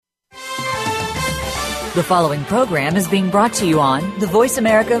The following program is being brought to you on the Voice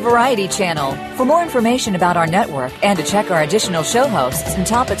America Variety Channel. For more information about our network and to check our additional show hosts and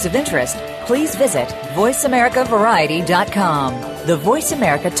topics of interest, please visit voiceamericavariety.com. The Voice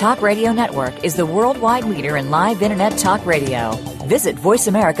America Talk Radio Network is the worldwide leader in live Internet talk radio. Visit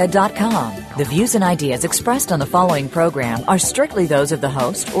voiceamerica.com. The views and ideas expressed on the following program are strictly those of the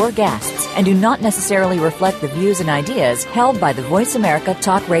host or guests and do not necessarily reflect the views and ideas held by the Voice America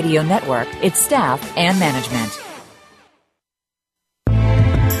Talk Radio Network, its staff, and management.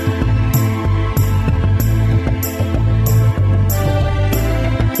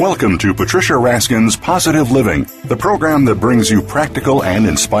 Welcome to Patricia Raskin's Positive Living, the program that brings you practical and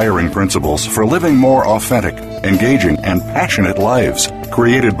inspiring principles for living more authentic, engaging, and passionate lives.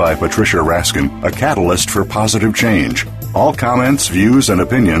 Created by Patricia Raskin, a catalyst for positive change. All comments, views, and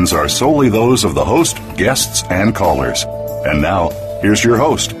opinions are solely those of the host, guests, and callers. And now, here's your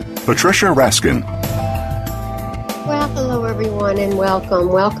host, Patricia Raskin. Well, hello everyone, and welcome.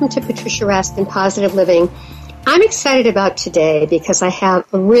 Welcome to Patricia Raskin Positive Living. I'm excited about today because I have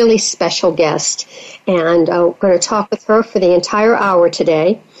a really special guest, and I'm going to talk with her for the entire hour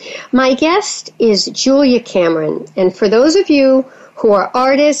today. My guest is Julia Cameron, and for those of you who are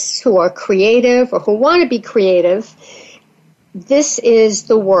artists, who are creative, or who want to be creative, this is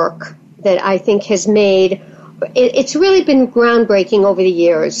the work that I think has made, it's really been groundbreaking over the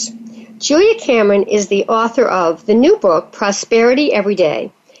years. Julia Cameron is the author of the new book, Prosperity Every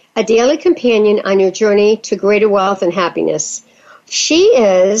Day, a daily companion on your journey to greater wealth and happiness. She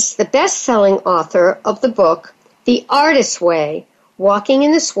is the best-selling author of the book, The Artist's Way, Walking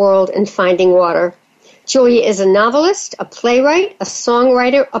in This World and Finding Water. Julia is a novelist, a playwright, a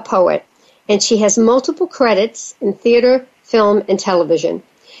songwriter, a poet, and she has multiple credits in theater, film, and television.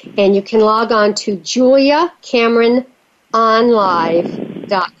 And you can log on to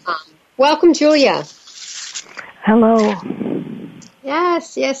juliacamerononlive.com. Welcome, Julia. Hello.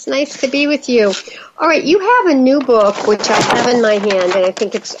 Yes, nice to be with you. All right, you have a new book, which I have in my hand, and I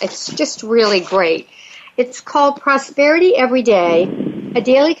think it's just really great. It's called Prosperity Every Day, a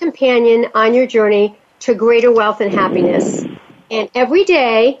daily companion on your journey to greater wealth and happiness. And every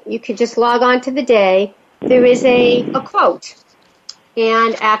day, you can just log on to the day, there is a quote.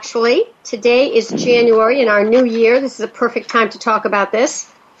 And actually, today is January in our new year. This is a perfect time to talk about this.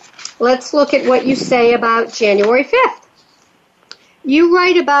 Let's look at what you say about January 5th. You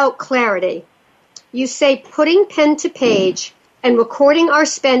write about clarity. You say putting pen to page and recording our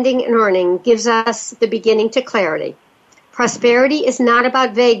spending and earning gives us the beginning to clarity. Prosperity is not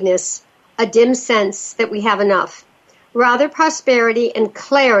about vagueness, a dim sense that we have enough. Rather, prosperity and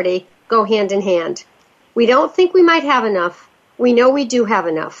clarity go hand in hand. We don't think we might have enough. We know we do have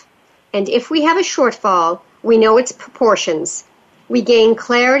enough. And if we have a shortfall, we know its proportions. We gain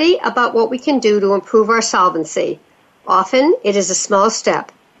clarity about what we can do to improve our solvency. Often, it is a small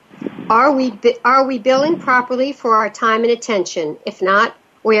step. Are we billing properly for our time and attention? If not,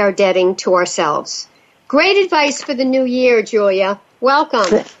 we are debting to ourselves. Great advice for the new year, Julia.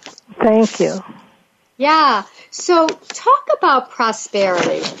 Welcome. Thank you. Yeah. So talk about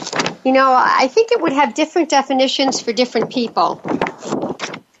prosperity. You know, I think it would have different definitions for different people.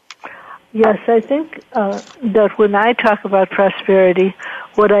 Yes, I think that when I talk about prosperity,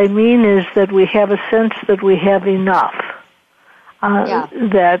 what I mean is that we have a sense that we have enough,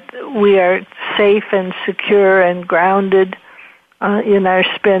 that we are safe and secure and grounded in our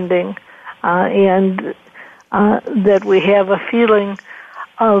spending, and that we have a feeling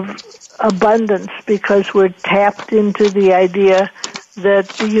of abundance because we're tapped into the idea that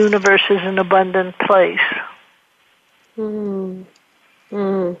the universe is an abundant place.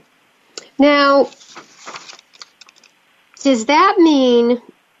 Now, does that mean,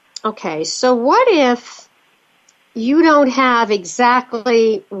 okay, so what if you don't have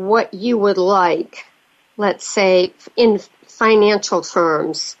exactly what you would like, let's say, in financial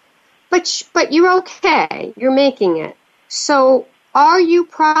terms, but you're okay, you're making it. So are you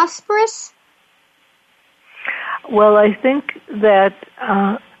prosperous? Well, I think that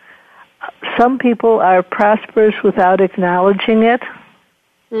some people are prosperous without acknowledging it,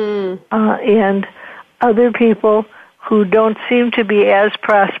 and other people who don't seem to be as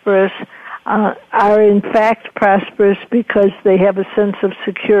prosperous are in fact prosperous because they have a sense of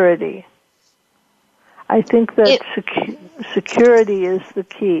security. I think that security is the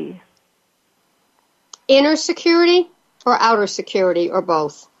key. Inner security or outer security or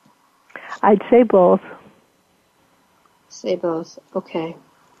both? I'd say both. Say both. Okay.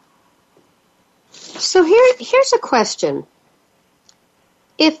 So here's a question.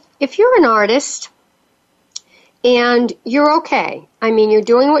 If you're an artist and you're okay, I mean, you're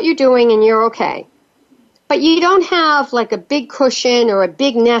doing what you're doing and you're okay, but you don't have like a big cushion or a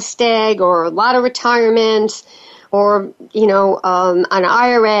big nest egg or a lot of retirement or, an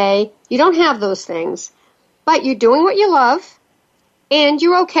IRA. You don't have those things, but you're doing what you love and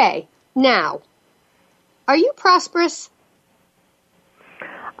you're okay. Now, are you prosperous?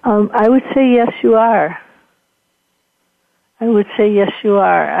 I would say yes, you are. I would say yes, you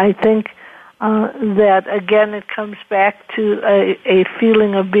are. I think that, again, it comes back to a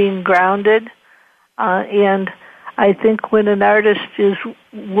feeling of being grounded. And I think when an artist is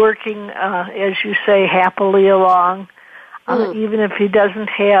working, as you say, happily along, even if he doesn't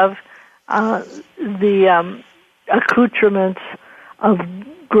have the accoutrements of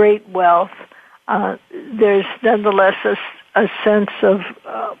great wealth, there's nonetheless a sense of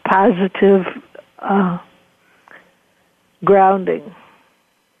positive grounding.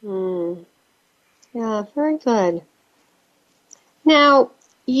 Yeah, very good. Now,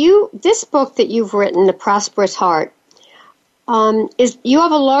 this book that you've written, The Prosperous Heart, you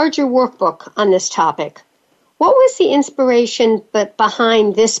have a larger workbook on this topic. What was the inspiration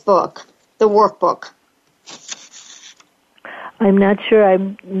behind this book, the workbook? I'm not sure I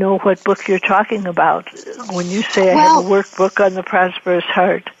know what book you're talking about when you say I have a workbook on The Prosperous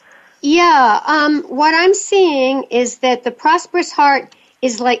Heart. Yeah, what I'm seeing is that The Prosperous Heart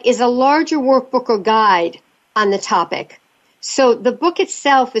is a larger workbook or guide on the topic. So the book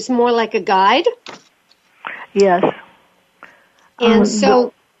itself is more like a guide? Yes. And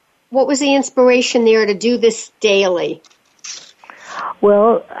what was the inspiration there to do this daily?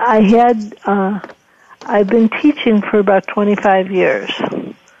 Well, I've been teaching for about 25 years.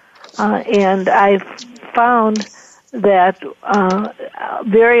 And I've found that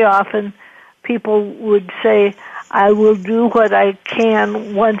very often people would say, I will do what I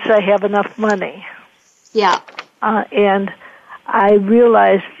can once I have enough money. Yeah. And I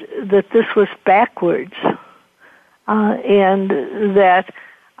realized that this was backwards, and that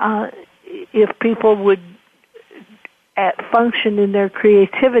if people would function in their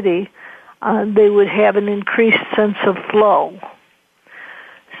creativity, they would have an increased sense of flow.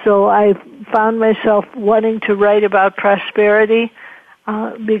 So I found myself wanting to write about prosperity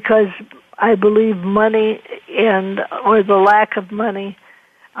because I believe money or the lack of money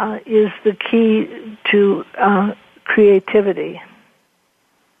is the key to creativity.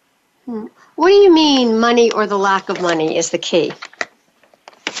 What do you mean money or the lack of money is the key?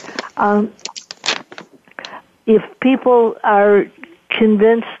 If people are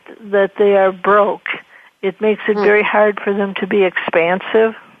convinced that they are broke, it makes it very hard for them to be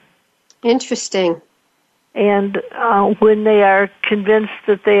expansive. Interesting. And when they are convinced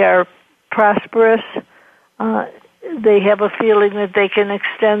that they are prosperous, they have a feeling that they can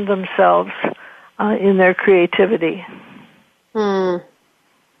extend themselves in their creativity.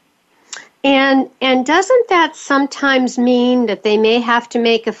 And doesn't that sometimes mean that they may have to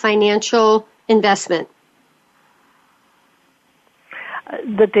make a financial investment?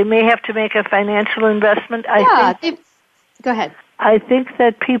 That they may have to make a financial investment? Go ahead. I think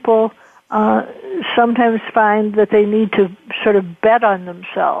that people sometimes find that they need to sort of bet on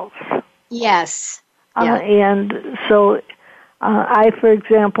themselves. Yes. And so I, for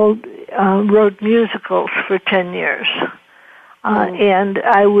example, wrote musicals for 10 years. And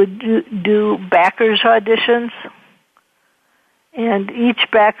I would do backers auditions. And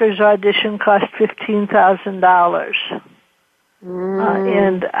each backers audition cost $15,000.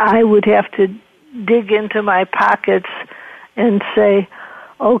 And I would have to dig into my pockets and say,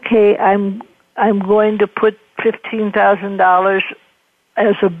 okay, I'm going to put $15,000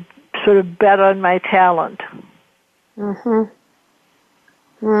 as a sort of bet on my talent.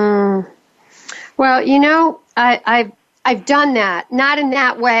 Well, I've done that, not in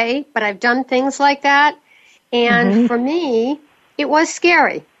that way, but I've done things like that. And for me, it was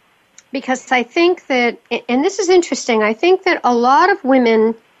scary because I think that, and this is interesting, I think that a lot of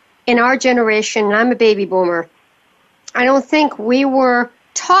women in our generation, and I'm a baby boomer, I don't think we were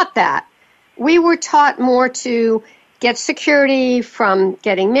taught that. We were taught more to get security from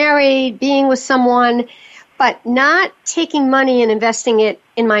getting married, being with someone, but not taking money and investing it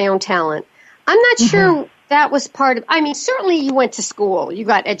in my own talent. I'm not sure that was part of, certainly you went to school, you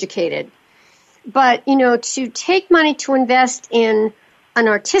got educated, but, to take money to invest in an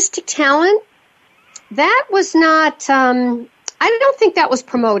artistic talent, that was not, I don't think that was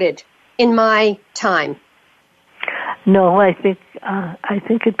promoted in my time. No, I think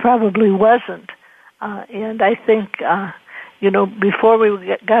it probably wasn't. And I think, before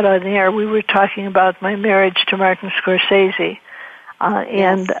we got on air, we were talking about my marriage to Martin Scorsese.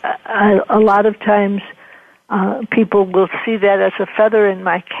 And a lot of times people will see that as a feather in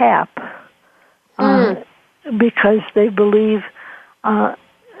my cap. because they believe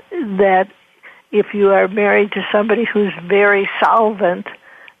that if you are married to somebody who's very solvent,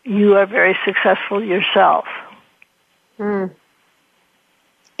 you are very successful yourself. Mm.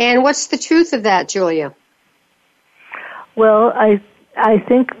 And what's the truth of that, Julia? Well, I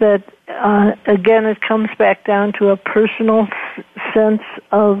think that, again, it comes back down to a personal sense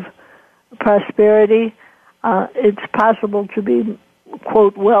of prosperity. It's possible to be,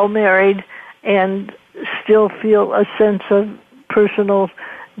 quote, well married and still feel a sense of personal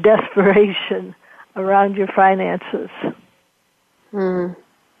desperation around your finances.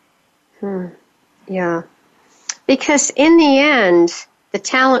 Yeah. Because in the end, the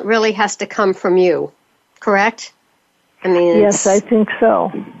talent really has to come from you, correct? I mean, yes, I think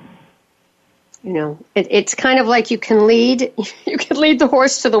so. You know, it's kind of like you can lead the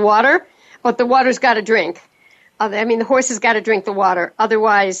horse to the water, but the water's got to drink. The horse has got to drink the water.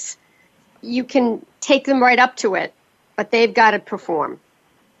 Otherwise, you can take them right up to it, but they've got to perform.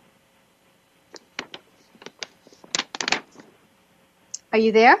 Are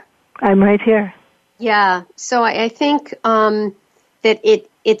you there? I'm right here. Yeah. So I think that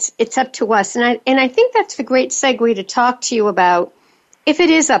it's up to us, and I think that's a great segue to talk to you about if it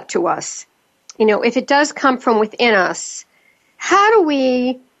is up to us. You know, if it does come from within us, how do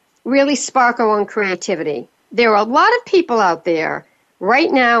we really spark our own creativity? There are a lot of people out there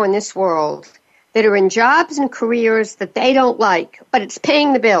right now in this world that are in jobs and careers that they don't like, but it's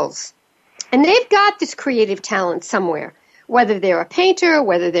paying the bills. And they've got this creative talent somewhere, whether they're a painter,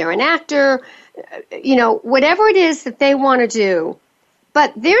 whether they're an actor, whatever it is that they want to do.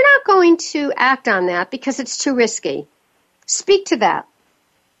 But they're not going to act on that because it's too risky. Speak to that.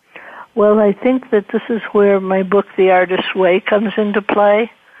 Well, I think that this is where my book, The Artist's Way, comes into play.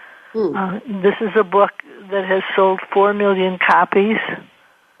 This is a book that has sold 4 million copies.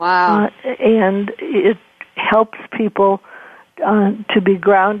 Wow. And it helps people to be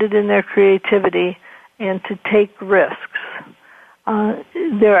grounded in their creativity and to take risks.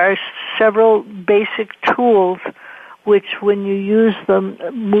 There are several basic tools which, when you use them,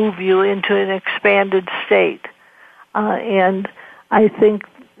 move you into an expanded state. And I think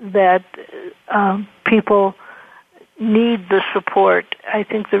that people need the support. I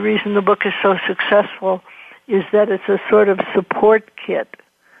think the reason the book is so successful is that it's a sort of support kit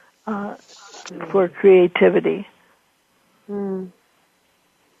for creativity. I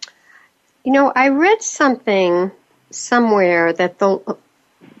read something somewhere that the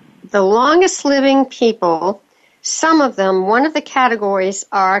longest living people, some of them, one of the categories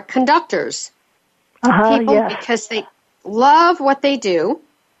are conductors. People, yes. Because they love what they do.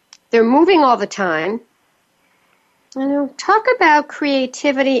 They're moving all the time. Talk about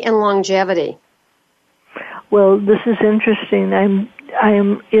creativity and longevity. Well, this is interesting. I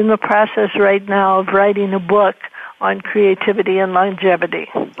am in the process right now of writing a book on creativity and longevity.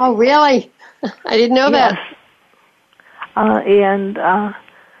 Oh, really? I didn't know that. And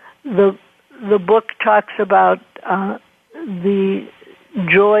the book talks about the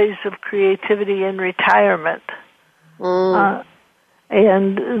joys of creativity in retirement,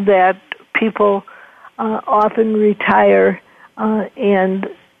 and that people often retire and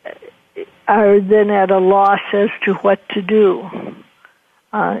are then at a loss as to what to do.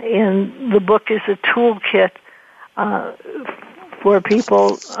 And the book is a toolkit for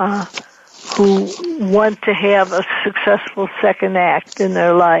people who want to have a successful second act in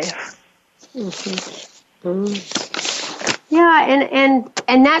their life. Yeah,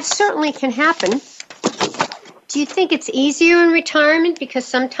 and that certainly can happen. Do you think it's easier in retirement because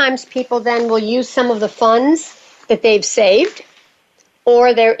sometimes people then will use some of the funds that they've saved,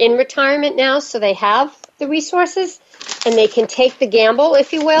 or they're in retirement now so they have the resources and they can take the gamble,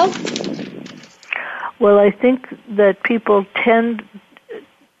 if you will? Well, I think that people tend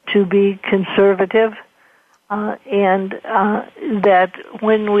to be conservative, and that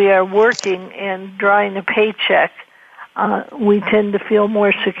when we are working and drawing a paycheck, we tend to feel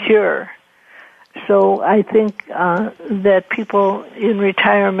more secure. So I think that people in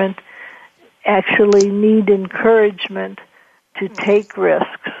retirement actually need encouragement to take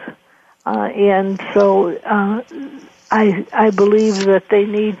risks. And so I believe that they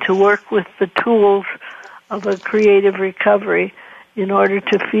need to work with the tools of a creative recovery in order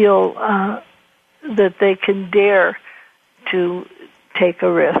to feel that they can dare to take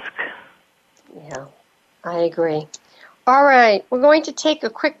a risk. Yeah, I agree. All right, we're going to take a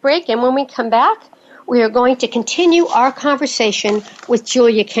quick break, and when we come back, we are going to continue our conversation with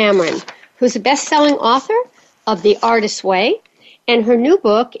Julia Cameron, who's a best-selling author of The Artist's Way, and her new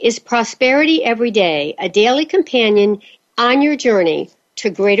book is Prosperity Every Day, a daily companion on your journey to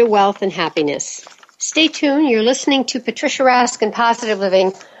greater wealth and happiness. Stay tuned. You're listening to Patricia Raskin, Positive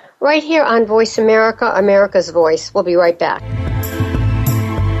Living, right here on Voice America, America's Voice. We'll be right back.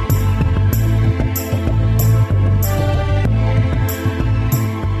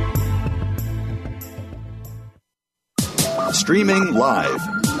 Streaming live,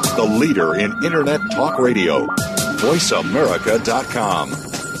 the leader in Internet talk radio, voiceamerica.com.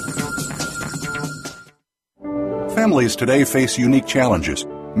 Families today face unique challenges.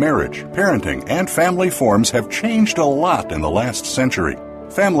 Marriage, parenting, and family forms have changed a lot in the last century.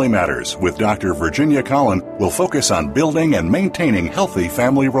 Family Matters with Dr. Virginia Collin will focus on building and maintaining healthy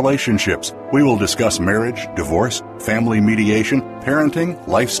family relationships. We will discuss marriage, divorce, family mediation, parenting,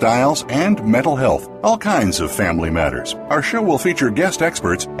 lifestyles, and mental health. All kinds of family matters. Our show will feature guest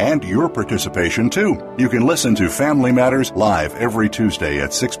experts and your participation too. You can listen to Family Matters live every Tuesday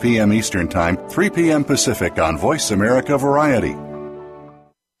at 6 p.m. Eastern Time, 3 p.m. Pacific on Voice America Variety.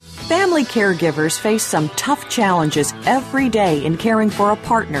 Family caregivers face some tough challenges every day in caring for a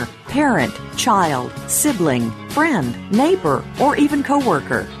partner, parent, child, sibling, friend, neighbor, or even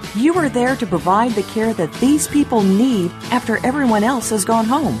coworker. You are there to provide the care that these people need after everyone else has gone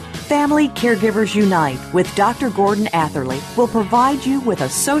home. Family Caregivers Unite with Dr. Gordon Atherley will provide you with a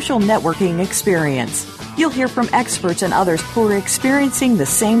social networking experience. You'll hear from experts and others who are experiencing the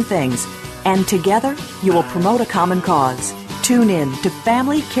same things, and together you will promote a common cause. Tune in to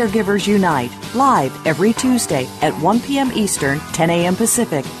Family Caregivers Unite, live every Tuesday at 1 p.m. Eastern, 10 a.m.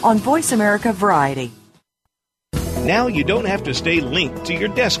 Pacific on Voice America Variety. Now you don't have to stay linked to your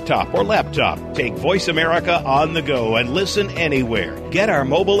desktop or laptop. Take Voice America on the go and listen anywhere. Get our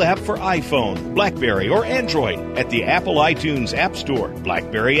mobile app for iPhone, BlackBerry, or Android at the Apple iTunes App Store,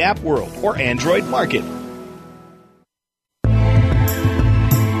 BlackBerry App World, or Android Market.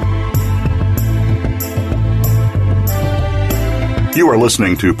 You are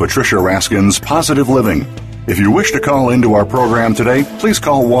listening to Patricia Raskin's Positive Living. If you wish to call into our program today, please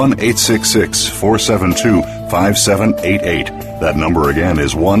call 1-866-472-5788. That number again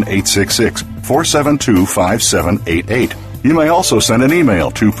is 1-866-472-5788. You may also send an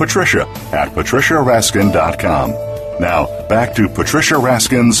email to patricia@patriciaraskin.com. Now, back to Patricia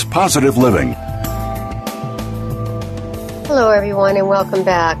Raskin's Positive Living. Hello, everyone, and welcome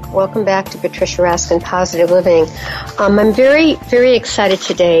back. Welcome back to Patricia Raskin, Positive Living. I'm very, very excited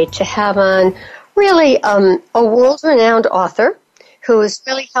today to have on really a world-renowned author who is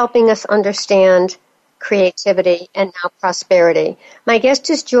really helping us understand creativity and now prosperity. My guest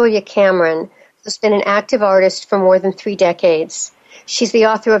is Julia Cameron, who's been an active artist for more than 3 decades. She's the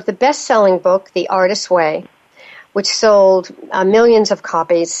author of the best-selling book, The Artist's Way, which sold millions of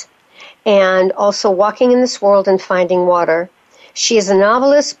copies, and also Walking in This World and Finding Water. She is a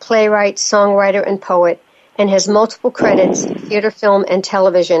novelist, playwright, songwriter, and poet, and has multiple credits in theater, film, and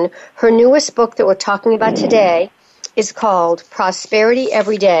television. Her newest book that we're talking about today is called Prosperity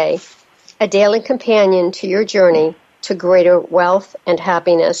Every Day, a daily companion to your journey to greater wealth and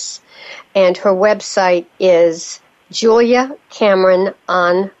happiness. And her website is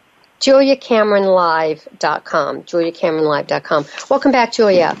JuliaCameronLive.com. JuliaCameronLive.com. Welcome back,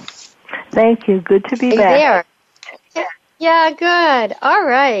 Julia. Thank you. Good to be back. There. Yeah, good. All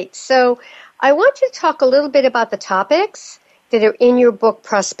right. So I want you to talk a little bit about the topics that are in your book,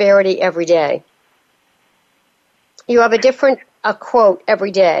 Prosperity Every Day. You have a quote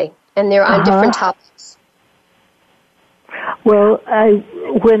every day, and they're on different topics. Well,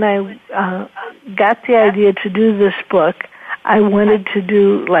 when I got the idea to do this book, I wanted to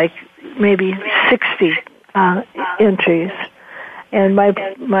do like maybe 60 entries. And my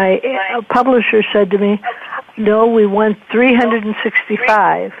publisher said to me, no, we want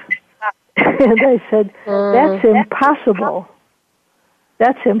 365. And I said, that's impossible.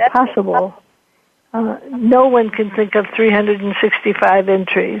 That's impossible. No one can think of 365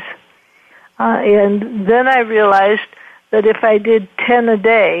 entries. And then I realized that if I did 10 a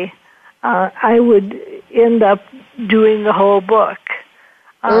day, I would end up doing the whole book.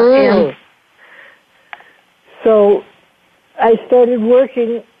 And so I started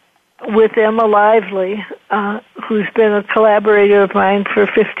working with Emma Lively, who's been a collaborator of mine for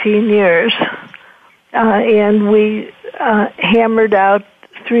 15 years. And we hammered out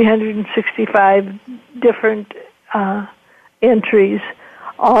 365 different entries,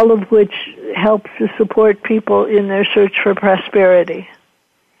 all of which help to support people in their search for prosperity.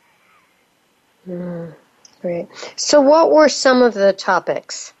 Great. So what were some of the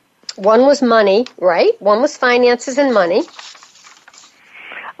topics? One was money, right? One was finances and money.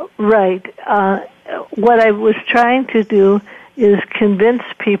 Right. What I was trying to do is convince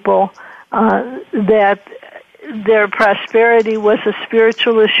people that their prosperity was a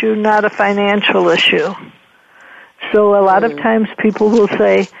spiritual issue, not a financial issue. So a lot of times people will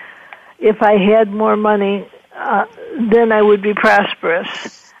say, if I had more money, then I would be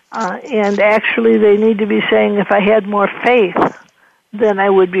prosperous. And actually they need to be saying, if I had more faith, then I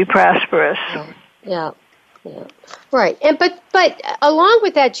would be prosperous. Yeah. Right. And but along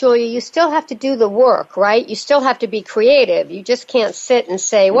with that, Julia, you still have to do the work, right? You still have to be creative. You just can't sit and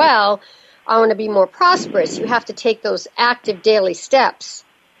say, well, I want to be more prosperous. You have to take those active daily steps.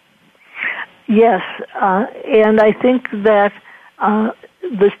 Yes, and I think that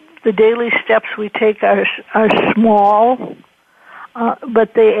the daily steps we take are small,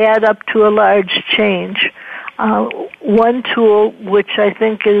 but they add up to a large change. One tool which I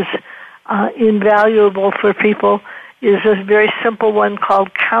think is invaluable for people is a very simple one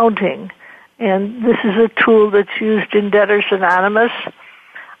called counting. And this is a tool that's used in Debtors Anonymous,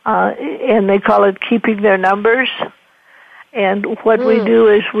 and they call it keeping their numbers. And what we do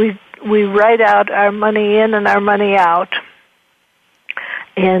is we write out our money in and our money out.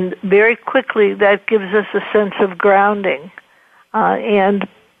 And very quickly that gives us a sense of grounding. And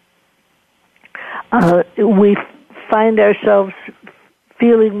we find ourselves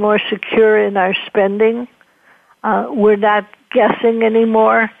feeling more secure in our spending. We're not guessing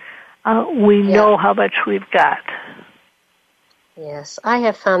anymore. We know how much we've got. Yes, I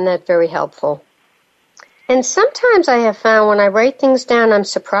have found that very helpful. And sometimes I have found when I write things down, I'm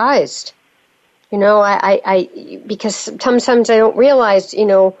surprised. You know, I because sometimes I don't realize, you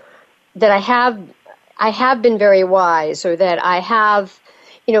know, that I have been very wise, or that I have,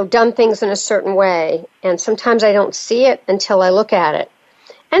 you know, done things in a certain way. And sometimes I don't see it until I look at it.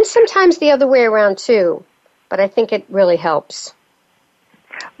 And sometimes the other way around too. But I think it really helps.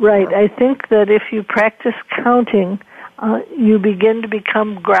 Right. I think that if you practice counting, you begin to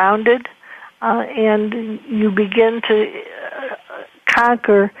become grounded, and you begin to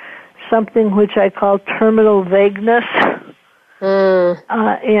conquer something which I call terminal vagueness.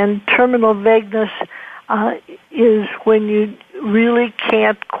 And terminal vagueness is when you really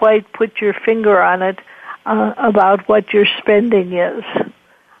can't quite put your finger on it about what your spending is.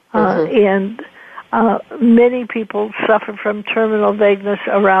 And many people suffer from terminal vagueness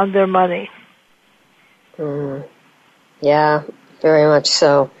around their money. Yeah, very much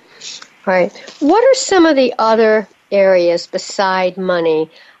so. Right. What are some of the other areas beside money?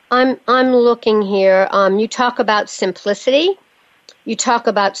 I'm looking here. You talk about simplicity. You talk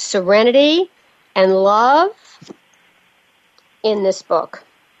about serenity and love in this book.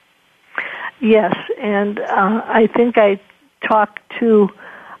 Yes, and I think I talked too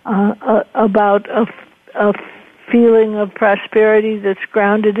about a feeling of prosperity that's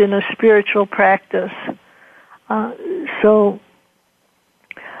grounded in a spiritual practice. So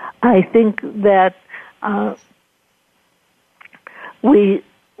I think that we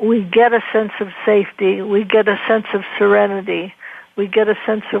get a sense of safety, we get a sense of serenity, we get a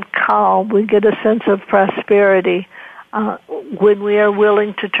sense of calm, we get a sense of prosperity when we are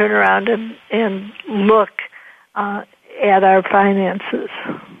willing to turn around and look at our finances.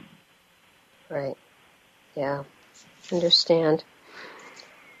 Right. Yeah. Understand.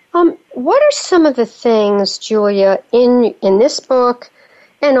 What are some of the things, Julia, in this book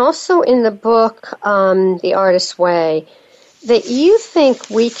and also in the book, The Artist's Way, that you think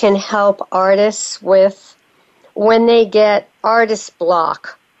we can help artists with when they get artist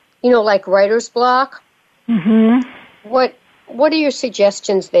block? You know, like writer's block? Mm-hmm. What are your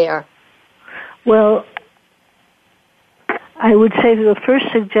suggestions there? Well, I would say the first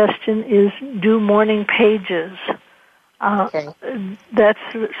suggestion is do morning pages. Okay. That's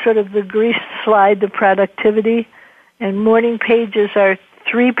sort of the grease slide to productivity. And morning pages are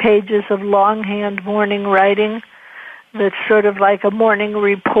 3 pages of longhand morning writing that's sort of like a morning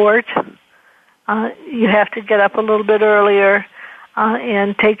report. You have to get up a little bit earlier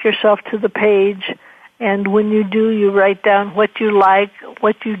and take yourself to the page. And when you do, you write down what you like,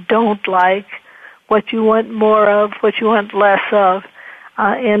 what you don't like, what you want more of, what you want less of.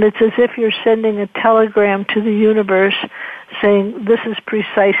 And it's as if you're sending a telegram to the universe saying, this is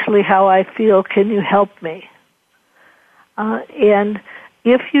precisely how I feel, can you help me? And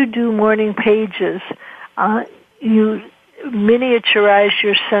if you do morning pages, you miniaturize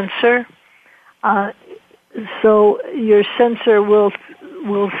your sensor, so your sensor will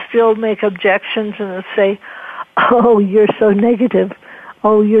still make objections and it'll say, oh, you're so negative,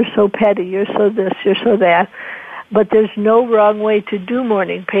 oh, you're so petty, you're so this, you're so that. But there's no wrong way to do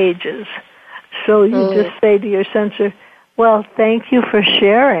morning pages. So you just say to your sensor, well, thank you for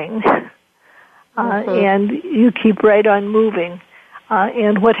sharing. And you keep right on moving.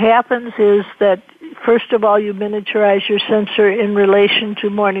 And what happens is that first of all, you miniaturize your sensor in relation to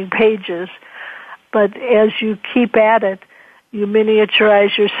morning pages, but as you keep at it, you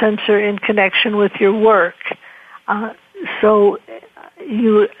miniaturize your sensor in connection with your work. So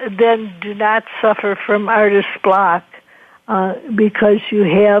you then do not suffer from artist block because you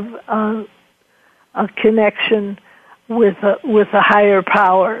have a connection with a higher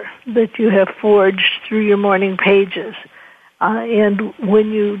power that you have forged through your morning pages. And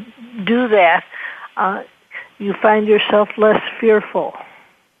when you do that, you find yourself less fearful.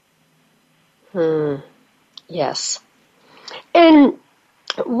 Yes. And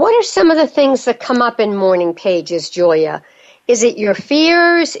what are some of the things that come up in morning pages, Julia? Is it your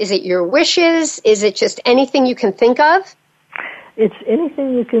fears? Is it your wishes? Is it just anything you can think of? It's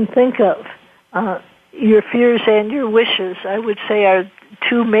anything you can think of. Your fears and your wishes, I would say, are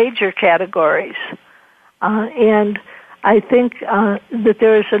two major categories. And I think that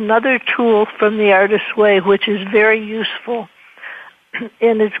there is another tool from the Artist's Way which is very useful,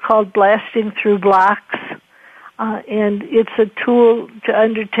 and it's called blasting through blocks. And it's a tool to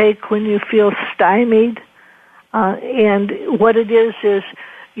undertake when you feel stymied. And what it is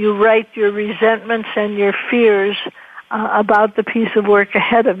you write your resentments and your fears about the piece of work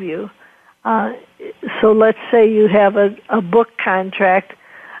ahead of you. So let's say you have a book contract,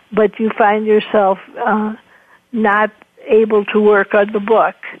 but you find yourself not able to work on the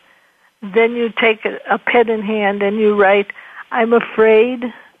book. Then you take a pen in hand and you write, I'm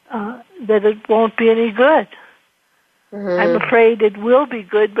afraid that it won't be any good. I'm afraid it will be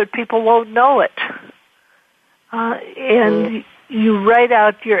good, but people won't know it. And you write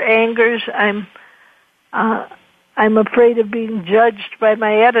out your angers. I'm afraid of being judged by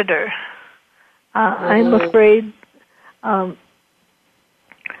my editor. I'm afraid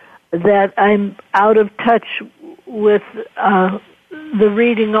that I'm out of touch with the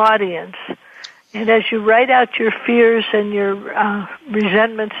reading audience. And as you write out your fears and your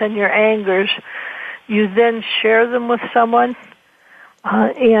resentments and your angers, you then share them with someone,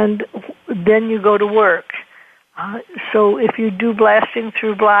 and then you go to work. So if you do blasting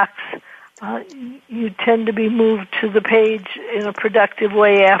through blocks, you tend to be moved to the page in a productive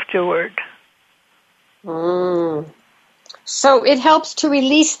way afterward. So it helps to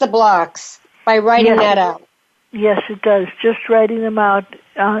release the blocks by writing that out. Yes, it does. Just writing them out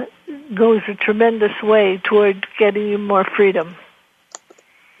goes a tremendous way toward getting you more freedom.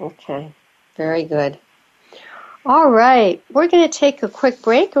 Okay. Very good. All right. We're going to take a quick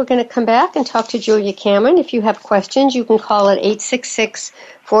break. We're going to come back and talk to Julia Cameron. If you have questions, you can call at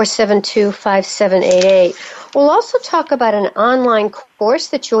 866-472-5788. We'll also talk about an online course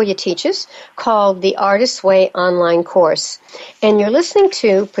that Julia teaches called the Artist's Way Online Course. And you're listening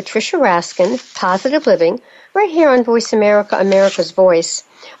to Patricia Raskin, Positive Living, right here on Voice America, America's Voice.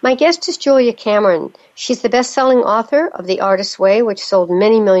 My guest is Julia Cameron. She's the best-selling author of The Artist's Way, which sold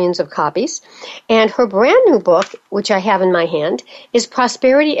many millions of copies. And her brand new book, which I have in my hand, is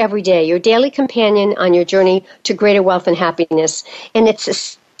Prosperity Every Day, your daily companion on your journey to greater wealth and happiness. And it's a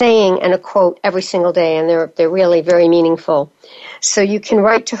saying and a quote every single day, and they're really very meaningful. So you can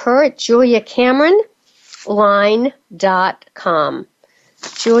write to her at juliacameronline.com.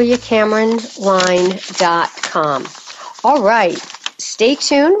 juliacameronline.com. All right. Stay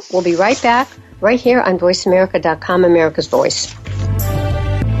tuned. We'll be right back right here on voiceamerica.com, America's Voice.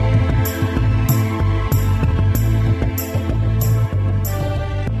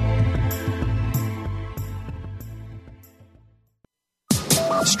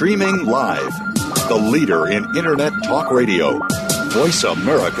 Streaming live, the leader in Internet Talk Radio,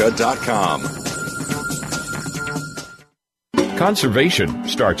 voiceamerica.com. Conservation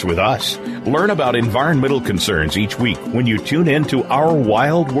starts with us. Learn about environmental concerns each week when you tune in to Our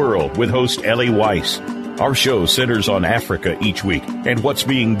Wild World with host Ellie Weiss. Our show centers on Africa each week and what's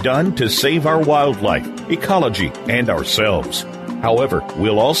being done to save our wildlife, ecology, and ourselves. However,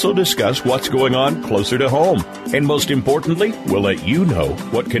 we'll also discuss what's going on closer to home. And most importantly, we'll let you know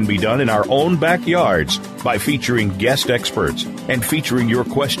what can be done in our own backyards by featuring guest experts and featuring your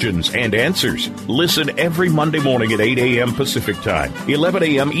questions and answers. Listen every Monday morning at 8 a.m. Pacific Time, 11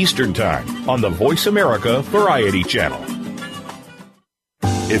 a.m. Eastern Time on the Voice America Variety Channel.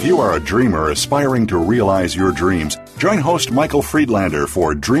 If you are a dreamer aspiring to realize your dreams, join host Michael Friedlander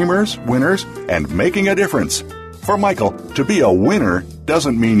for Dreamers, Winners, and Making a Difference. For Michael, to be a winner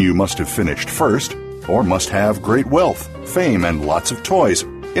doesn't mean you must have finished first or must have great wealth, fame, and lots of toys.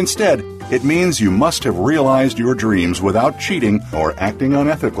 Instead, it means you must have realized your dreams without cheating or acting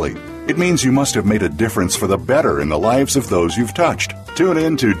unethically. It means you must have made a difference for the better in the lives of those you've touched. Tune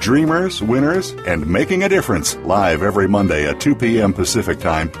in to Dreamers, Winners, and Making a Difference live every Monday at 2 p.m. Pacific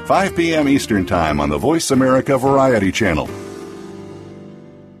Time, 5 p.m. Eastern Time on the Voice America Variety Channel.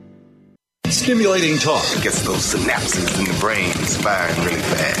 Stimulating talk. It gets those synapses in the brain firing really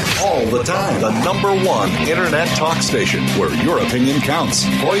fast. All the time. The number one Internet talk station where your opinion counts.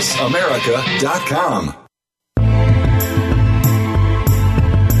 VoiceAmerica.com.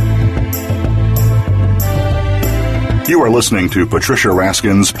 You are listening to Patricia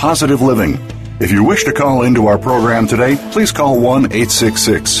Raskin's Positive Living. If you wish to call into our program today, please call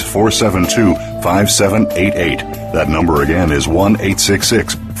 1-866-472-5788. That number again is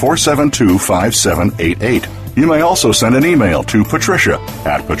 1-866-472-5788. You may also send an email to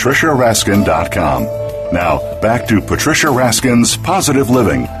patricia@patriciaraskin.com. Now, back to Patricia Raskin's Positive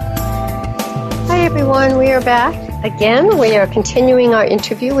Living. Hi, everyone. We are back. Again, we are continuing our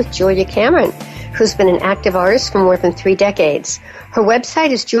interview with Julia Cameron, who's been an active artist for more than 3 decades. Her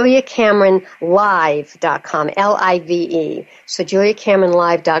website is juliacameronlive.com, L-I-V-E, so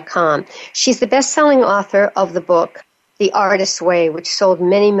juliacameronlive.com. She's the best-selling author of the book, The Artist's Way, which sold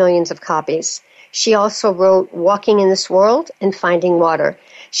many millions of copies. She also wrote Walking in This World and Finding Water.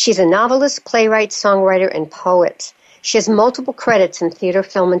 She's a novelist, playwright, songwriter, and poet. She has multiple credits in theater,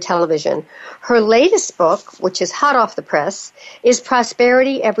 film, and television. Her latest book, which is hot off the press, is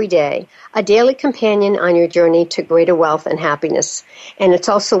Prosperity Every Day, a daily companion on your journey to greater wealth and happiness. And it's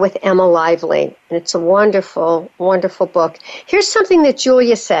also with Emma Lively. And it's a wonderful, wonderful book. Here's something that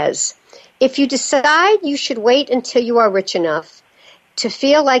Julia says. If you decide you should wait until you are rich enough to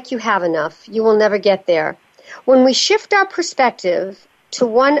feel like you have enough, you will never get there. When we shift our perspective to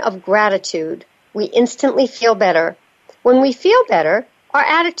one of gratitude, we instantly feel better. When we feel better, our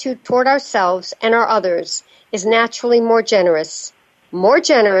attitude toward ourselves and our others is naturally more generous. More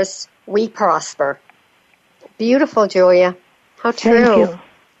generous, we prosper. Beautiful, Julia. How true. Thank you.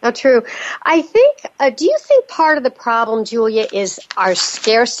 How true. I think, do you think part of the problem, Julia, is our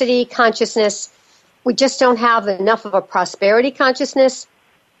scarcity consciousness? We just don't have enough of a prosperity consciousness?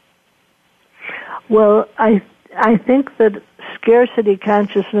 Well, I think that scarcity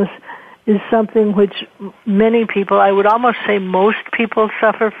consciousness is something which many people, I would almost say most people,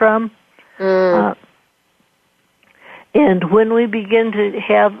 suffer from. And when we begin to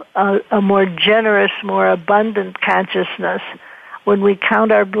have a more generous, more abundant consciousness, when we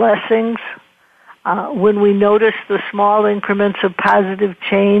count our blessings, when we notice the small increments of positive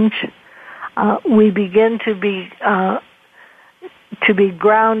change, we begin to be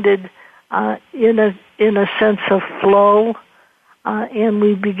grounded in a sense of flow. And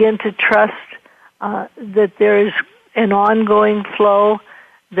we begin to trust that there is an ongoing flow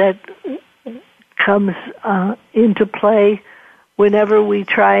that comes into play whenever we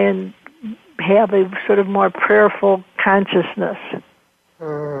try and have a sort of more prayerful consciousness.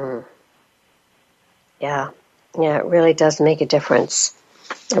 Yeah, it really does make a difference.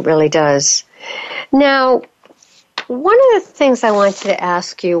 It really does. Now, one of the things I wanted to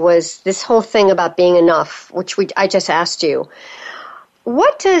ask you was this whole thing about being enough, which I just asked you.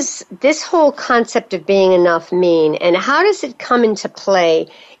 What does this whole concept of being enough mean, and how does it come into play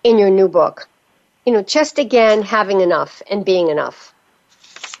in your new book? You know, just again, having enough and being enough.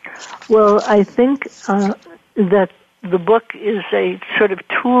 Well, I think that the book is a sort of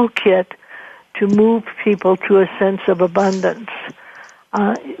toolkit to move people to a sense of abundance,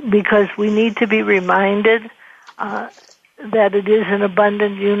 because we need to be reminded that it is an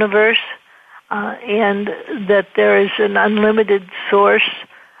abundant universe, and that there is an unlimited source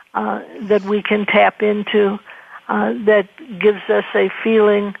that we can tap into that gives us a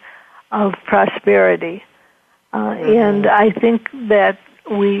feeling of prosperity. And I think that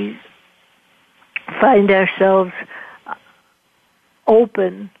we find ourselves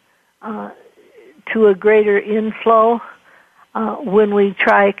open to a greater inflow when we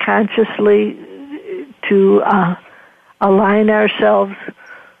try consciously to align ourselves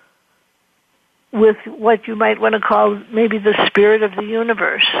with what you might want to call maybe the spirit of the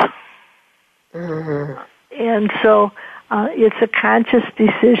universe. And so it's a conscious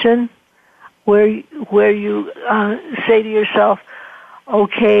decision where you say to yourself,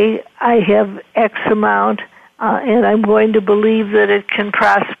 okay, I have X amount, and I'm going to believe that it can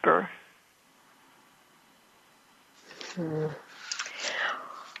prosper.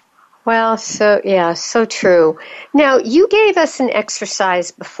 Well, so true. Now, you gave us an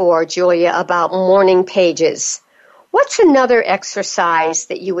exercise before, Julia, about morning pages. What's another exercise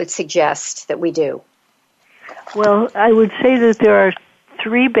that you would suggest that we do? Well, I would say that there are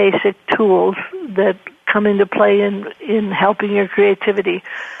 3 basic tools that come into play in helping your creativity.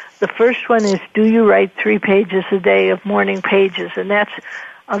 The first one is, do you write 3 pages a day of morning pages? And that's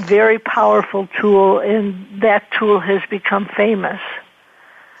a very powerful tool, and that tool has become famous.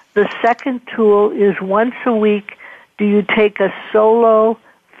 The second tool is, once a week, do you take a solo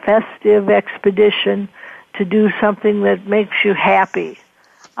festive expedition to do something that makes you happy?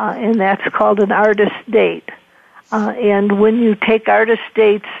 And that's called an artist date. And when you take artist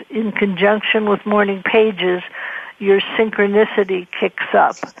dates in conjunction with morning pages, your synchronicity kicks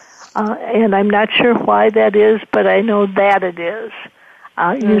up. And I'm not sure why that is, but I know that it is.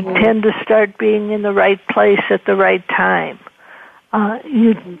 You tend to start being in the right place at the right time.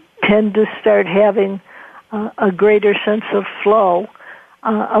 You tend to start having a greater sense of flow.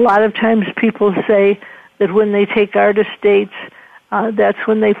 A lot of times people say that when they take artist dates, that's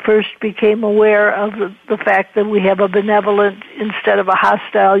when they first became aware of the fact that we have a benevolent instead of a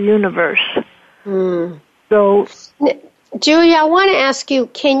hostile universe. So, Julia, I want to ask you,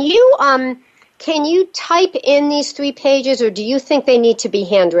 can you type in these 3 pages, or do you think they need to be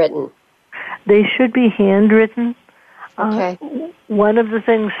handwritten? They should be handwritten. Okay. One of the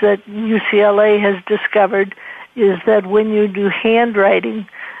things that UCLA has discovered is that when you do handwriting,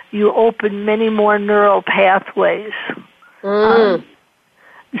 you open many more neural pathways.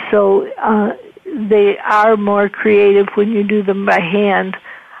 So they are more creative when you do them by hand.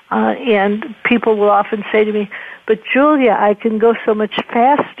 And people will often say to me, but Julia, I can go so much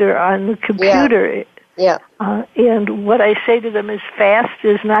faster on the computer. Yeah. And what I say to them is, fast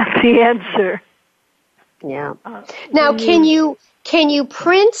is not the answer. Yeah. Now, can you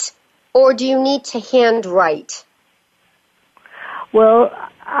print, or do you need to handwrite? Well,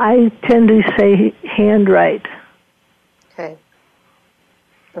 I tend to say handwrite.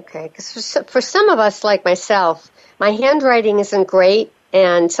 Okay. Because for some of us, like myself, my handwriting isn't great,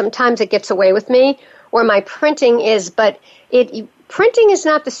 and sometimes it gets away with me. Or my printing is, but printing is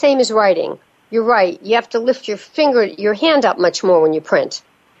not the same as writing. You're right. You have to lift your hand up much more when you print.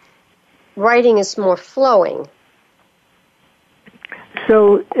 Writing is more flowing.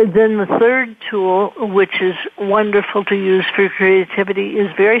 So then the third tool, which is wonderful to use for creativity,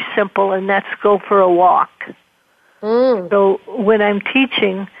 is very simple, and that's go for a walk. So when I'm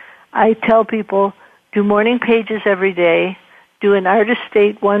teaching, I tell people, do morning pages every day, do an artist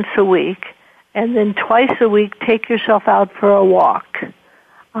date once a week, and then twice a week take yourself out for a walk.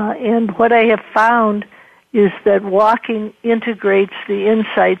 And what I have found is that walking integrates the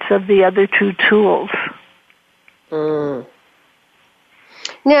insights of the other 2 tools.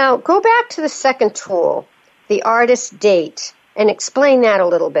 Now, go back to the second tool, the artist date, and explain that a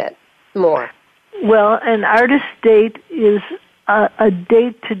little bit more. Well, an artist date is a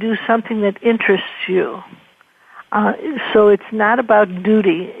date to do something that interests you. So it's not about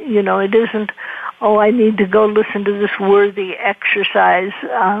duty. It isn't, I need to go listen to this worthy exercise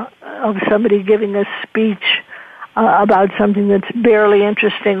of somebody giving a speech about something that's barely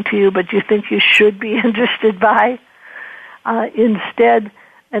interesting to you, but you think you should be interested by. Instead,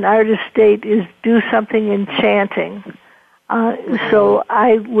 an artist date is do something enchanting. So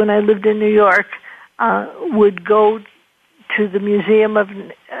when I lived in New York, would go to the Museum of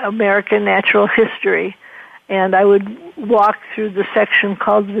American Natural History, and I would walk through the section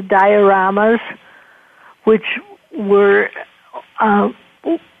called the dioramas, which were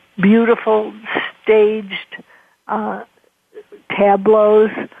beautiful staged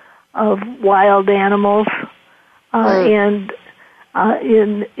tableaus of wild animals, and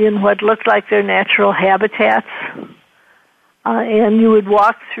in what looked like their natural habitats. And you would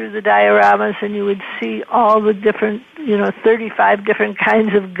walk through the dioramas and you would see all the different, 35 different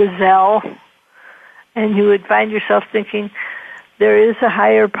kinds of gazelle. And you would find yourself thinking, there is a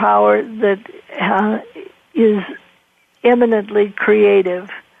higher power that is eminently creative.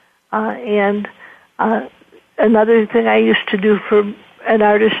 And another thing I used to do for an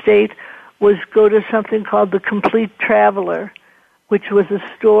artist date was go to something called the Complete Traveler, which was a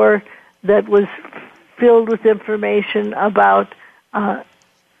store that was filled with information about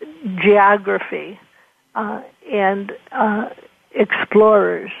geography and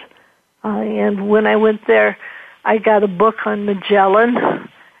explorers. And when I went there, I got a book on Magellan,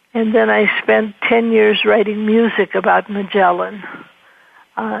 and then I spent 10 years writing music about Magellan.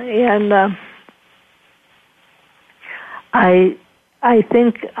 I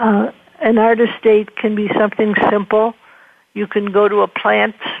think an artist date can be something simple. You can go to a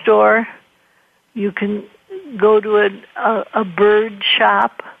plant store. You can go to a bird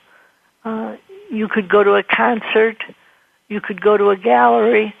shop. You could go to a concert. You could go to a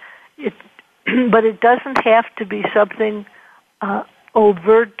gallery. But it doesn't have to be something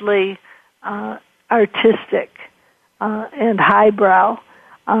overtly artistic and highbrow.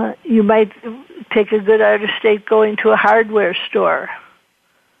 You might take a good artist date going to a hardware store.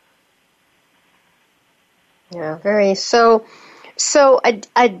 Yeah, very. So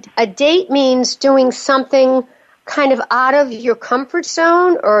a date means doing something kind of out of your comfort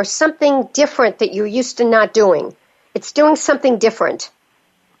zone or something different that you're used to not doing. It's doing something different.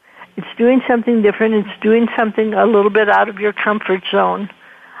 It's doing something different. It's doing something a little bit out of your comfort zone.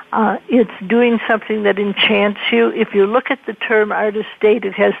 It's doing something that enchants you. If you look at the term artist date,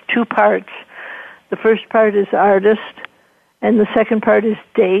 it has two parts. The first part is artist, and the second part is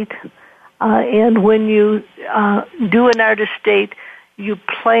date. And when you do an artist date, you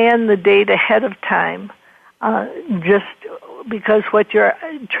plan the date ahead of time, just because what you're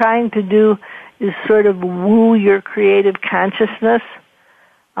trying to do is sort of woo your creative consciousness.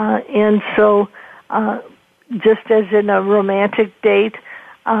 And so just as in a romantic date,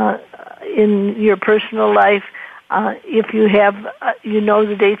 in your personal life, if you have,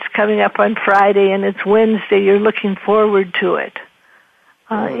 the date's coming up on Friday and it's Wednesday, you're looking forward to it.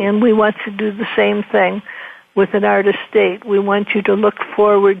 And we want to do the same thing with an artist date. We want you to look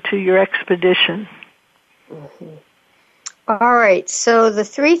forward to your expedition. Mm-hmm. All right, so the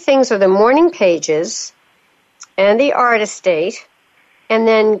three things are the morning pages and the artist date, and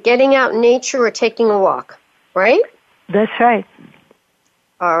then getting out in nature or taking a walk, right? That's right.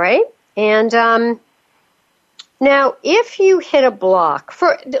 All right. And now, if you hit a block,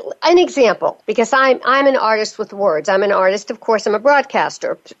 for an example, because I'm an artist with words. I'm an artist, of course, I'm a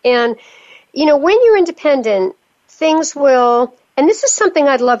broadcaster. And, when you're independent, things will, and this is something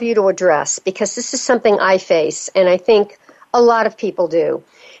I'd love you to address, because this is something I face, and I think a lot of people do,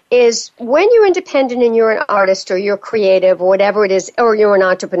 is when you're independent and you're an artist or you're creative or whatever it is, or you're an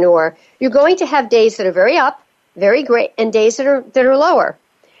entrepreneur, you're going to have days that are very up, very great, and days that are lower.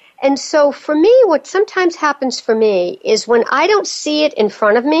 And so for me, what sometimes happens for me is when I don't see it in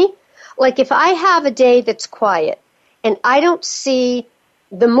front of me, like if I have a day that's quiet and I don't see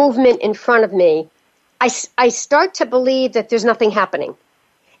the movement in front of me, I start to believe that there's nothing happening.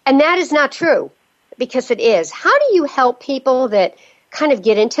 And that is not true, because it is. How do you help people that kind of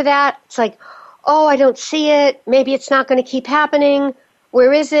get into that? It's like, oh, I don't see it. Maybe it's not going to keep happening.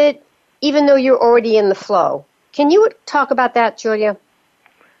 Where is it? Even though you're already in the flow. Can you talk about that, Julia?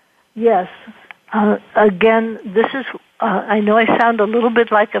 Yes. Again, this is, I know I sound a little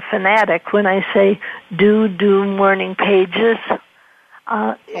bit like a fanatic when I say do morning pages.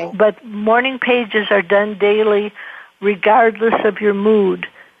 Okay. But morning pages are done daily regardless of your mood.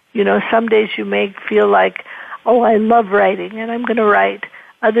 Some days you may feel like, oh, I love writing and I'm going to write.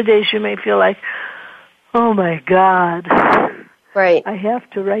 Other days you may feel like, oh my God, right, I have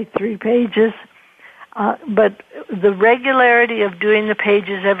to write 3 pages. But the regularity of doing the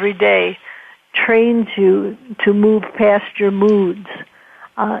pages every day trains you to move past your moods.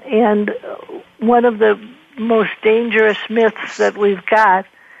 And one of the most dangerous myths that we've got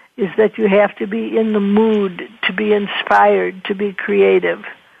is that you have to be in the mood to be inspired, to be creative.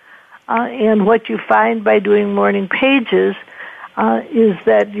 And what you find by doing morning pages is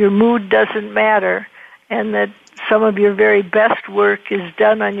that your mood doesn't matter, and that some of your very best work is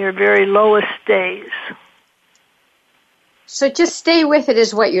done on your very lowest days. So just stay with it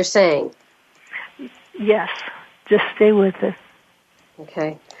is what you're saying. Yes, just stay with it.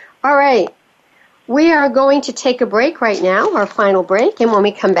 Okay. All right. We are going to take a break right now, our final break, and when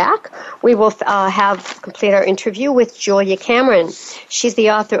we come back, we will complete our interview with Julia Cameron. She's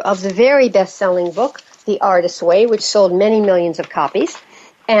the author of the very best-selling book, The Artist's Way, which sold many millions of copies,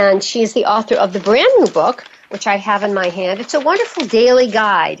 and she's the author of the brand new book, which I have in my hand. It's a wonderful daily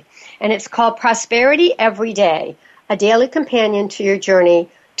guide, and it's called Prosperity Every Day, a daily companion to your journey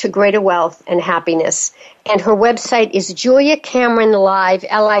to greater wealth and happiness. And her website is Julia Cameron Live,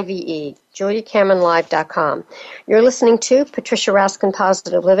 Live, JuliaCameronLive.com. You're listening to Patricia Raskin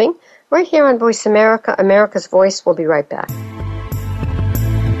Positive Living, right here on Voice America, America's Voice. We'll be right back.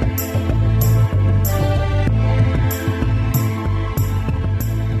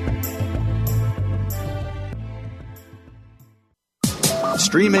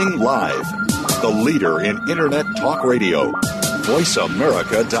 Streaming live, the leader in Internet talk radio,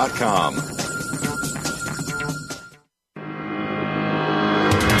 VoiceAmerica.com.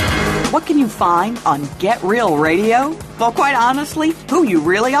 What can you find on Get Real Radio? Well, quite honestly, who you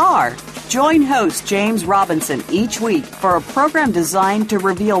really are. Join host James Robinson each week for a program designed to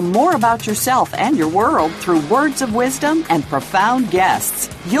reveal more about yourself and your world through words of wisdom and profound guests.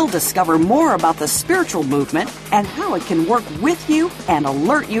 You'll discover more about the spiritual movement and how it can work with you and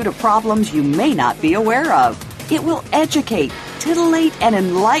alert you to problems you may not be aware of. It will educate, titillate, and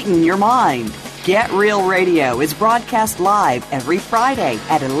enlighten your mind. Get Real Radio is broadcast live every Friday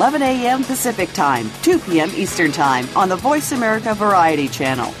at 11 a.m. Pacific Time, 2 p.m. Eastern Time on the Voice America Variety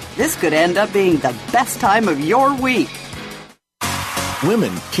Channel. This could end up being the best time of your week.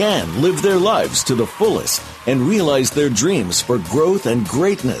 Women can live their lives to the fullest and realize their dreams for growth and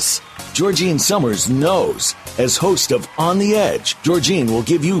greatness. Georgine Summers knows. As host of On the Edge, Georgine will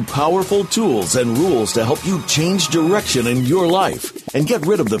give you powerful tools and rules to help you change direction in your life and get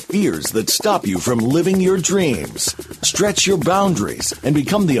rid of the fears that stop you from living your dreams. Stretch your boundaries and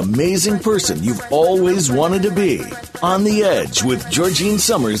become the amazing person you've always wanted to be. On the Edge with Georgine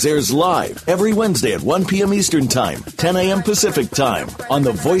Summers airs live every Wednesday at 1 p.m. Eastern Time, 10 a.m. Pacific Time on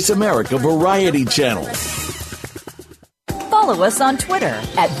the Voice America Variety Channel. Follow us on Twitter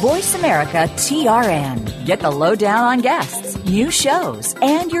at VoiceAmericaTRN. Get the lowdown on guests, new shows,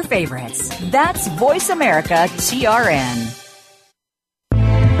 and your favorites. That's VoiceAmericaTRN.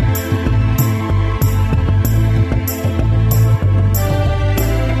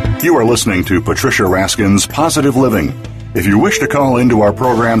 You are listening to Patricia Raskin's Positive Living. If you wish to call into our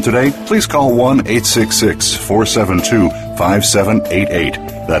program today, please call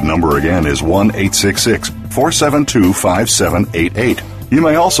 1-866-472-5788. That number again is 1-866-472-5788. You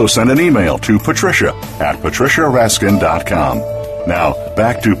may also send an email to patricia@patriciaraskin.com. Now,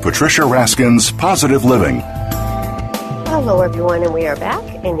 back to Patricia Raskin's Positive Living. Hello, everyone, and we are back,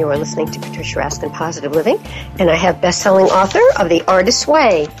 and you are listening to Patricia Raskin, Positive Living, and I have best-selling author of The Artist's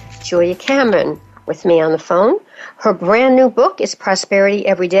Way, Julia Cameron, with me on the phone. Her brand new book is Prosperity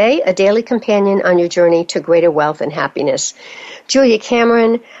Every Day, a daily companion on your journey to greater wealth and happiness. Julia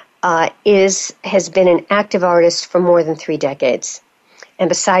Cameron has been an active artist for more than 3 decades. And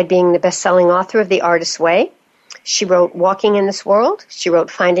beside being the best-selling author of The Artist's Way, she wrote Walking in This World. She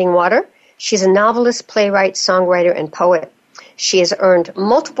wrote Finding Water. She's a novelist, playwright, songwriter, and poet. She has earned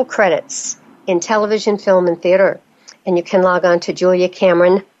multiple credits in television, film, and theater. And you can log on to Julia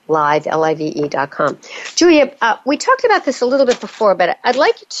Cameron Live, live.com. Julia, we talked about this a little bit before, but I'd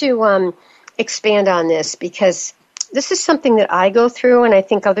like you to expand on this because this is something that I go through and I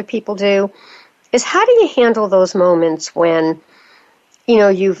think other people do, is how do you handle those moments when, you know,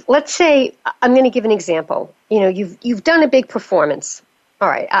 let's say, I'm going to give an example. You know, you've done a big performance. All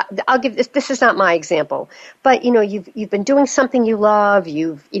right, I'll give this is not my example, but, you know, you've been doing something you love,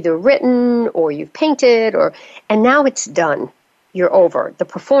 you've either written or you've painted, and now it's done. You're over. The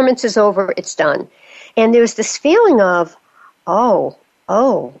performance is over. It's done. And there's this feeling of, will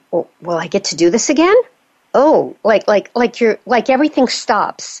I get to do this again? Oh, like everything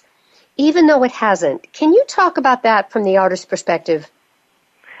stops, even though it hasn't. Can you talk about that from the artist's perspective?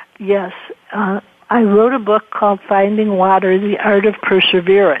 Yes. I wrote a book called Finding Water, The Art of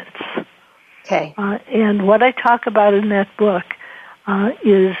Perseverance. Okay. And what I talk about in that book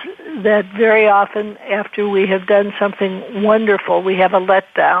is that very often after we have done something wonderful, we have a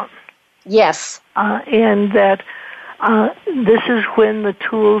letdown. Yes. And that this is when the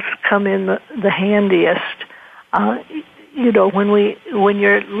tools come in the handiest. You know, when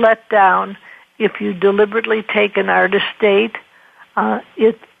you're let down, if you deliberately take an artist state,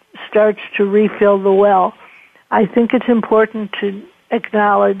 it starts to refill the well. I think it's important to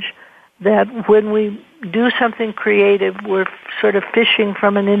acknowledge that when we do something creative, we're sort of fishing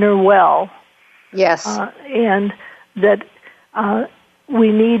from an inner well. Yes. And that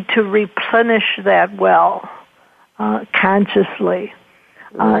we need to replenish that well consciously.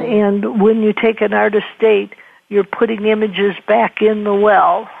 And when you take an artist state, you're putting images back in the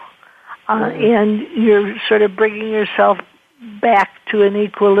well. And you're sort of bringing yourself back to an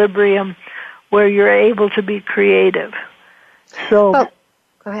equilibrium where you're able to be creative. So,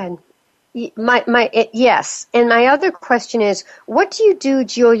 go ahead. Yes. And my other question is, what do you do,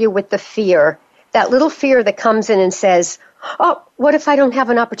 Julia, with the fear, that little fear that comes in and says, oh, what if I don't have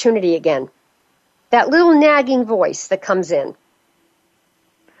an opportunity again? That little nagging voice that comes in.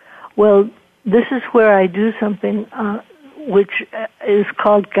 Well, this is where I do something which is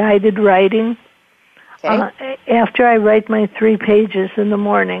called guided writing. Okay. After I write my 3 pages in the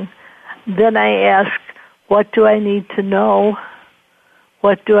morning, then I ask, what do I need to know?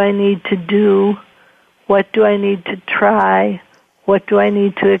 What do I need to do? What do I need to try? What do I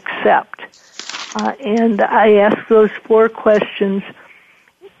need to accept? And I ask those 4 questions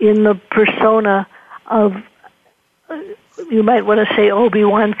in the persona of, you might want to say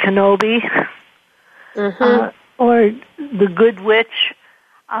Obi-Wan Kenobi, or the Good Witch.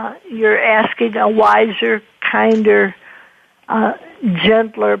 You're asking a wiser, kinder,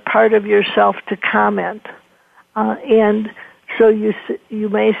 gentler part of yourself to comment. And so you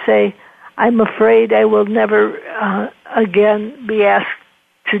may say, I'm afraid I will never again be asked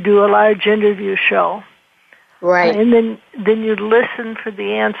to do a large interview show. Right. And then you listen for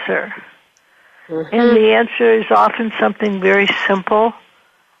the answer. Mm-hmm. And the answer is often something very simple.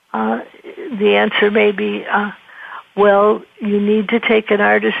 The answer may be, well, you need to take an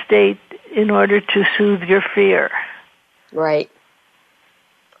artist date in order to soothe your fear. Right.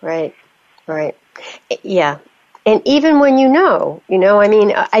 Yeah. And even when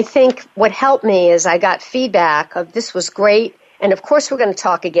I think what helped me is I got feedback of this was great, and of course we're going to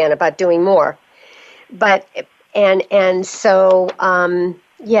talk again about doing more. But, so,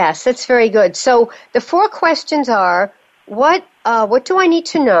 yes, that's very good. So the 4 questions are, what do I need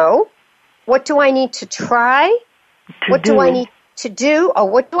to know? What do I need to try? Do I need to do? Or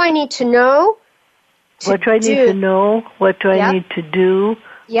what do I need to know? What do I need to know? What do I need to do?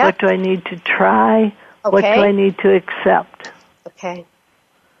 Yep. What do I need to try? Okay. What do I need to accept? Okay.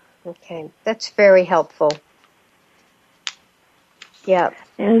 That's very helpful. Yeah.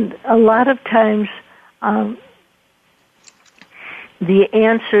 And a lot of times, the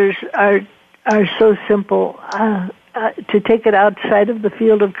answers are so simple. To take it outside of the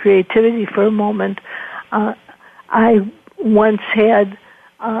field of creativity for a moment, I once had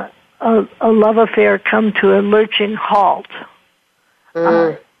a love affair come to a lurching halt.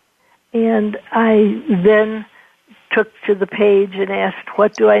 And I then took to the page and asked,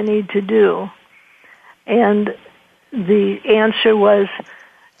 what do I need to do? And the answer was,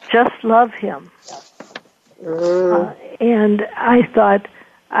 just love him. And I thought,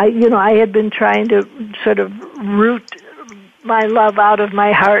 I had been trying to sort of root my love out of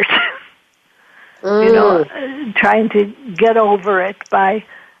my heart, trying to get over it by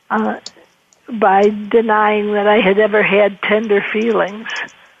denying that I had ever had tender feelings.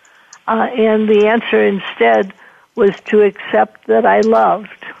 And the answer instead was to accept that I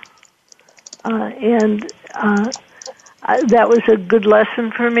loved. That was a good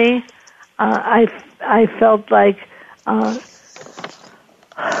lesson for me. I felt like,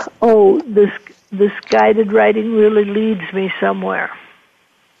 this guided writing really leads me somewhere.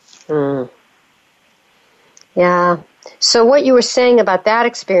 Yeah. So what you were saying about that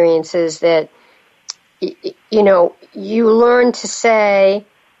experience is that, you learned to say,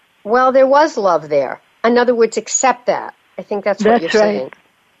 well, there was love there. In other words, accept that. I think that's what you're saying.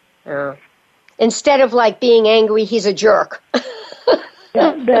 Yeah. Instead of like being angry, he's a jerk.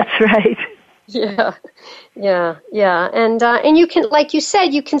 Yeah, that's right. Yeah. And you can, like you said,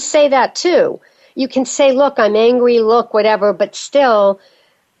 you can say that too. You can say, look, I'm angry, look, whatever, but still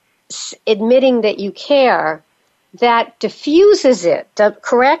admitting that you care, that diffuses it,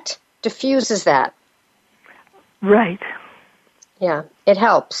 correct? Diffuses that. Right. Yeah, it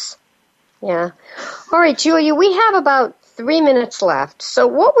helps. Yeah. All right, Julia, we have about 3 minutes left. So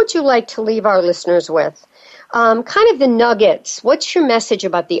what would you like to leave our listeners with? Kind of the nuggets. What's your message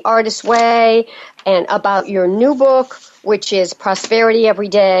about the artist's way and about your new book, which is Prosperity Every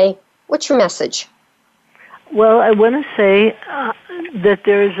Day? What's your message? Well, I want to say that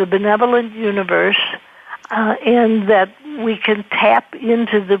there is a benevolent universe and that we can tap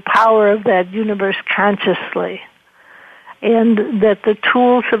into the power of that universe consciously, and that the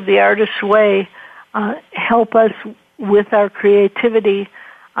tools of the artist's way help us with our creativity,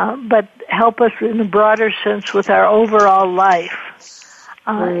 but help us in a broader sense with our overall life.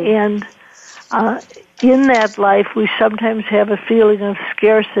 And in that life, we sometimes have a feeling of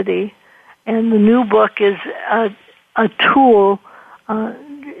scarcity, and the new book is a tool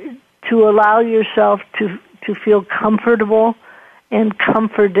to allow yourself to feel comfortable and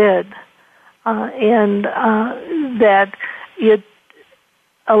comforted, and that it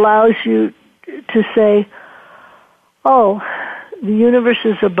allows you to say, oh, the universe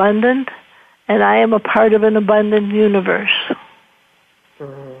is abundant, and I am a part of an abundant universe.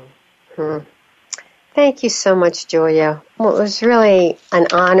 Mm-hmm. Thank you so much, Julia. Well, it was really an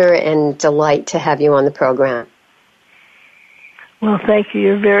honor and delight to have you on the program. Well, thank you.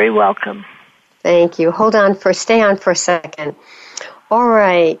 You're very welcome. Thank you. Stay on for a second. All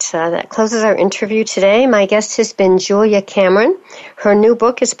right, that closes our interview today. My guest has been Julia Cameron. Her new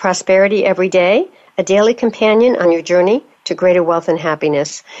book is Prosperity Every Day, a daily companion on your journey to greater wealth and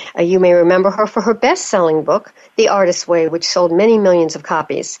happiness. You may remember her for her best-selling book, The Artist's Way, which sold many millions of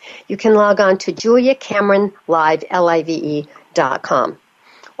copies. You can log on to juliacameronlive.com.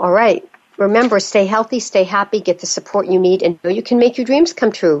 All right. Remember, stay healthy, stay happy, get the support you need, and know you can make your dreams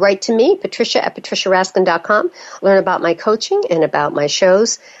come true. Write to me, Patricia at patriciaraskin.com. Learn about my coaching and about my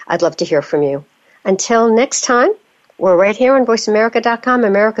shows. I'd love to hear from you. Until next time, we're right here on voiceamerica.com,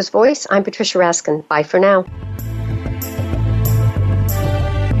 America's Voice. I'm Patricia Raskin. Bye for now.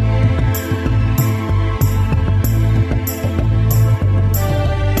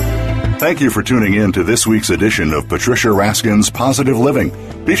 Thank you for tuning in to this week's edition of Patricia Raskin's Positive Living.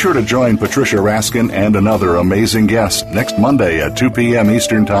 Be sure to join Patricia Raskin and another amazing guest next Monday at 2 p.m.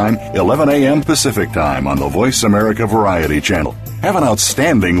 Eastern Time, 11 a.m. Pacific Time on the Voice America Variety Channel. Have an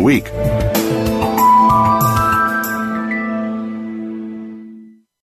outstanding week.